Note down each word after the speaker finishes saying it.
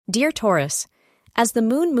Dear Taurus, as the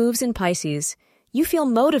moon moves in Pisces, you feel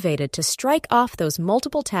motivated to strike off those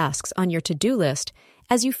multiple tasks on your to-do list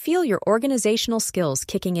as you feel your organizational skills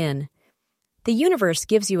kicking in. The universe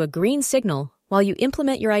gives you a green signal while you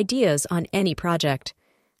implement your ideas on any project.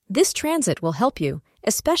 This transit will help you,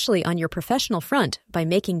 especially on your professional front, by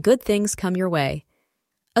making good things come your way.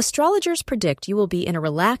 Astrologers predict you will be in a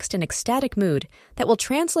relaxed and ecstatic mood that will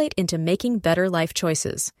translate into making better life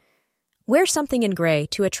choices. Wear something in gray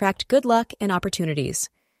to attract good luck and opportunities.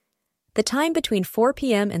 The time between 4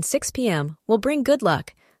 p.m. and 6 p.m. will bring good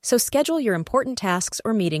luck, so schedule your important tasks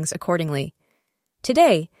or meetings accordingly.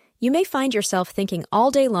 Today, you may find yourself thinking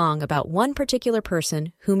all day long about one particular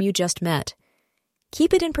person whom you just met.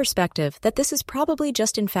 Keep it in perspective that this is probably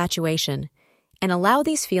just infatuation, and allow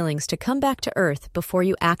these feelings to come back to earth before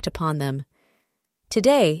you act upon them.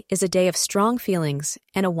 Today is a day of strong feelings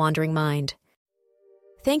and a wandering mind.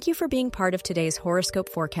 Thank you for being part of today's horoscope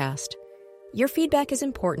forecast. Your feedback is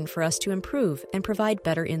important for us to improve and provide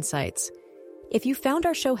better insights. If you found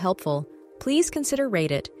our show helpful, please consider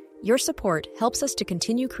rate it. Your support helps us to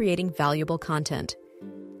continue creating valuable content.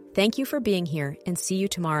 Thank you for being here, and see you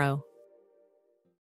tomorrow.